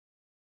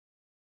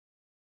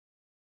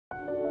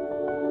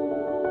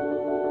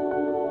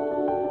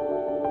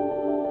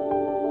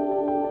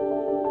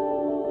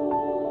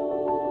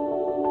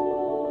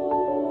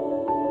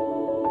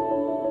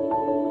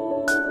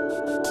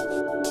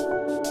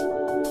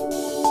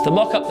The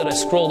mock-up that I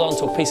scrawled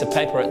onto a piece of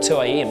paper at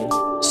 2 AM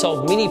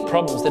solved many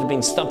problems that have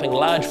been stumping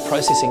large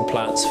processing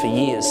plants for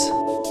years.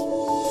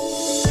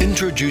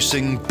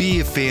 Introducing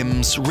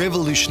BFM's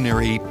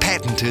revolutionary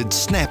patented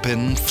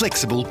snap-in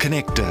flexible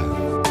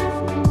connector.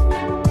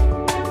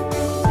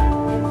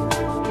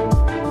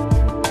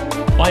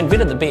 I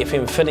invented the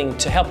BFM fitting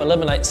to help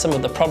eliminate some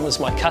of the problems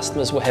my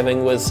customers were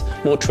having with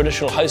more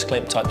traditional hose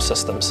clamp type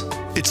systems.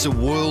 It's a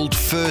world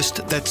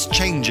first that's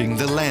changing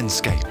the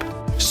landscape.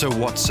 So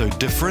what's so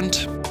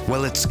different?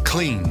 Well, it's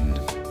clean.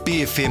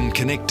 BFM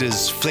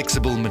connectors'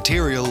 flexible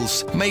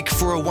materials make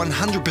for a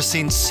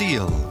 100%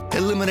 seal,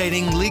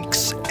 eliminating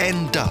leaks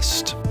and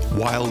dust,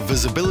 while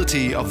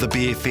visibility of the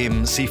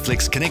BFM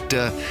C-Flex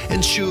connector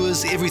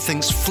ensures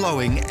everything's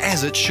flowing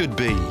as it should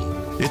be.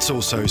 It's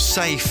also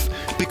safe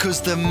because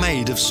they're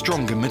made of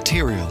stronger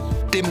material,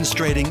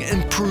 demonstrating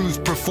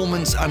improved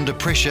performance under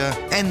pressure,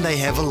 and they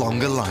have a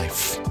longer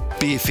life.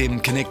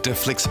 BFM connector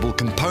flexible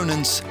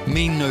components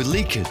mean no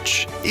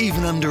leakage,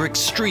 even under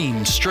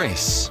extreme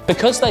stress.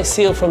 Because they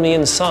seal from the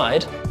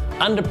inside,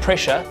 under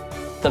pressure,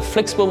 the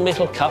flexible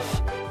metal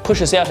cuff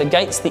pushes out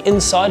against the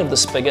inside of the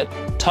spigot,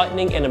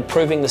 tightening and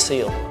improving the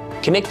seal.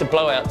 Connector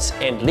blowouts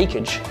and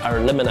leakage are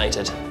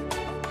eliminated.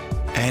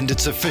 And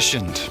it's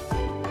efficient.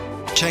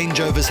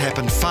 Changeovers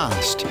happen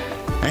fast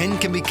and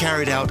can be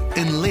carried out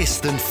in less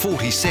than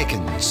 40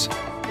 seconds.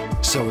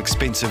 So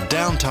expensive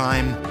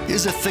downtime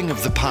is a thing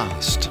of the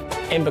past.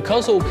 And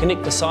because all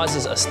connector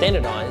sizes are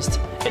standardised,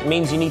 it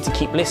means you need to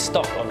keep less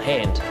stock on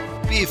hand.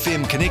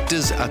 BFM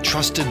connectors are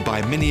trusted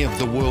by many of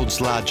the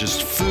world's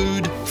largest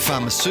food,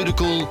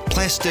 pharmaceutical,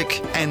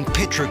 plastic and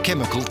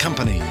petrochemical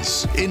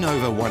companies in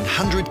over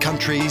 100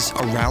 countries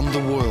around the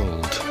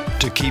world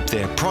to keep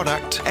their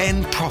product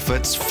and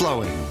profits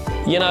flowing.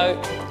 You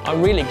know,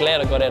 I'm really glad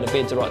I got out of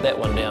bed to write that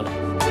one down.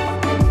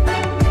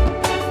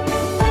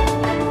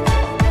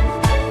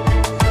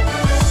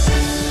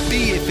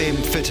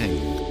 BFM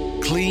Fitting.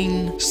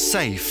 Clean,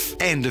 safe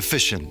and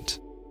efficient.